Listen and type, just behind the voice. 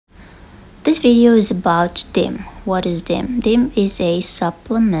This video is about DIM. What is DIM? DIM is a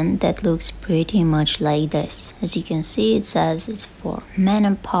supplement that looks pretty much like this. As you can see, it says it's for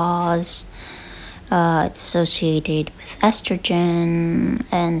menopause, it's associated with estrogen,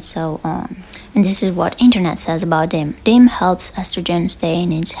 and so on. And this is what internet says about DIM. DIM helps estrogen stay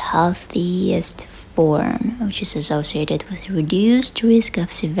in its healthiest form, which is associated with reduced risk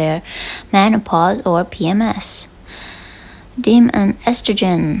of severe menopause or PMS. DIM and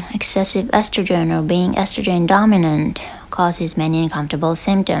estrogen, excessive estrogen or being estrogen dominant, causes many uncomfortable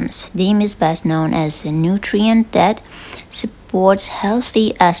symptoms. DIM is best known as a nutrient that supports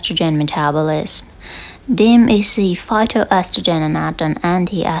healthy estrogen metabolism. DIM is a phytoestrogen and not an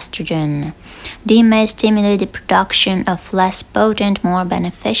anti-estrogen. DIM may stimulate the production of less potent, more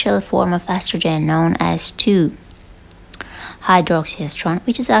beneficial form of estrogen known as 2-hydroxyestrogen,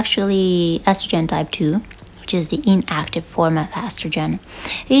 which is actually estrogen type 2, which is the inactive form of estrogen.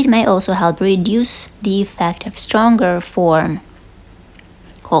 It may also help reduce the effect of stronger form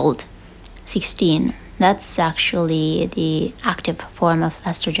called 16. That's actually the active form of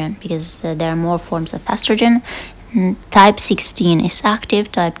estrogen, because there are more forms of estrogen. Type 16 is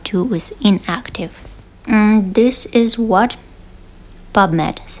active, type 2 is inactive. This is what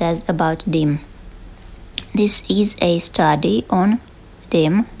PubMed says about DIM. This is a study on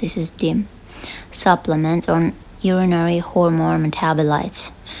DIM. This is DIM. Supplements on urinary hormone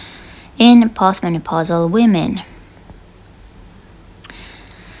metabolites in postmenopausal women.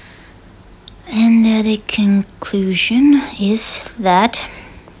 And the conclusion is that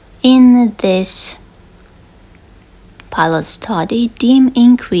in this pilot study, DIM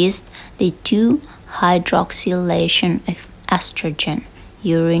increased the 2-hydroxylation of estrogen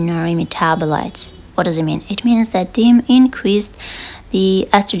urinary metabolites. What does it mean? It means that DIM increased the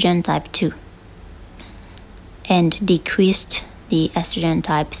estrogen type 2 and decreased the estrogen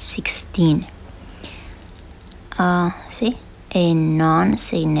type 16. See? A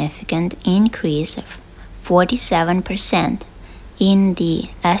non-significant increase of 47% in the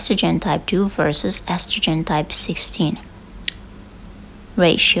estrogen type 2 versus estrogen type 16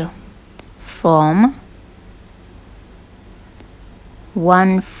 ratio from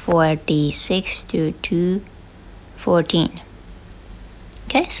 146 to 214.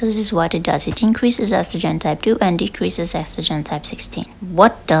 Okay, so this is what it does. It increases estrogen type 2 and decreases estrogen type 16.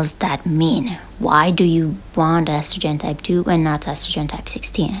 What does that mean? Why do you want estrogen type 2 and not estrogen type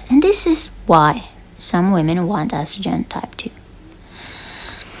 16? And this is why some women want estrogen type 2.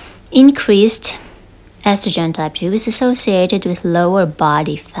 Increased estrogen type 2 is associated with lower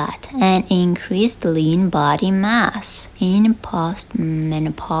body fat and increased lean body mass in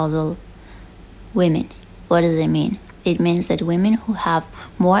postmenopausal women. What does it mean? It means that women who have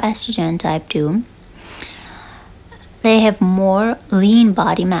more estrogen type 2, they have more lean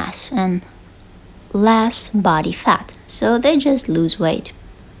body mass and less body fat. So they just lose weight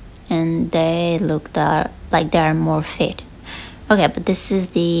and they look like they are more fit. Okay, but this is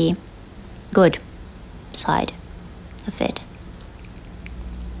the good side of it.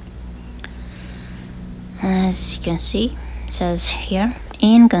 As you can see, it says here,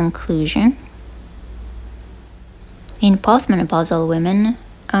 in conclusion, in postmenopausal women,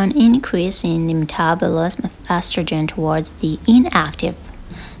 an increase in the metabolism of estrogen towards the inactive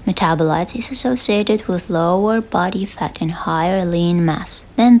metabolites is associated with lower body fat and higher lean mass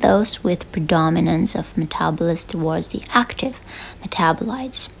than those with predominance of metabolism towards the active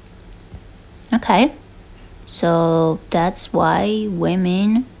metabolites. Okay, so that's why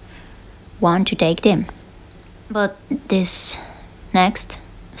women want to take DIM. But this next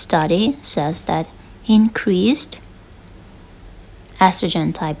study says that increased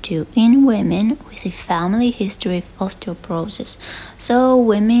estrogen type 2 in women with a family history of osteoporosis. So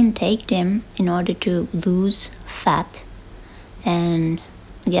women take them in order to lose fat and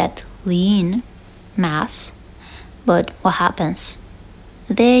get lean mass. But what happens?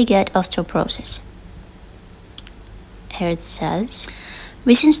 They get osteoporosis. Here it says,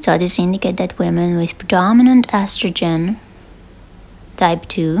 recent studies indicate that women with predominant estrogen type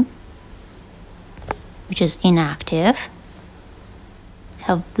 2, which is inactive,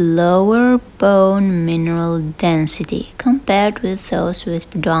 have lower bone mineral density compared with those with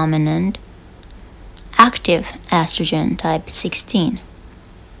predominant active estrogen type 16.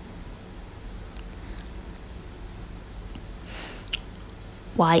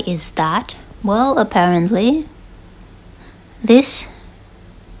 Why is that? Well, apparently, this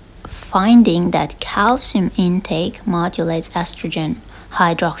finding that calcium intake modulates estrogen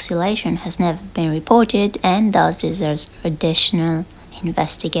hydroxylation has never been reported and thus deserves additional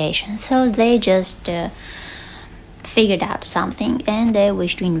investigation. So they just figured out something and they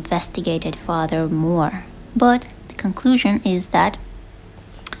wish to investigate it further more. But the conclusion is that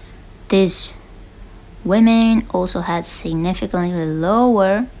these women also had significantly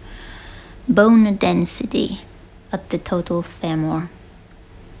lower bone density at the total femur.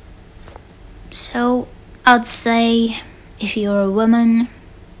 So I'd say if you're a woman,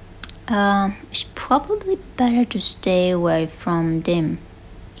 it's probably better to stay away from them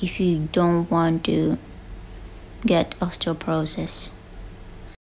if you don't want to get osteoporosis.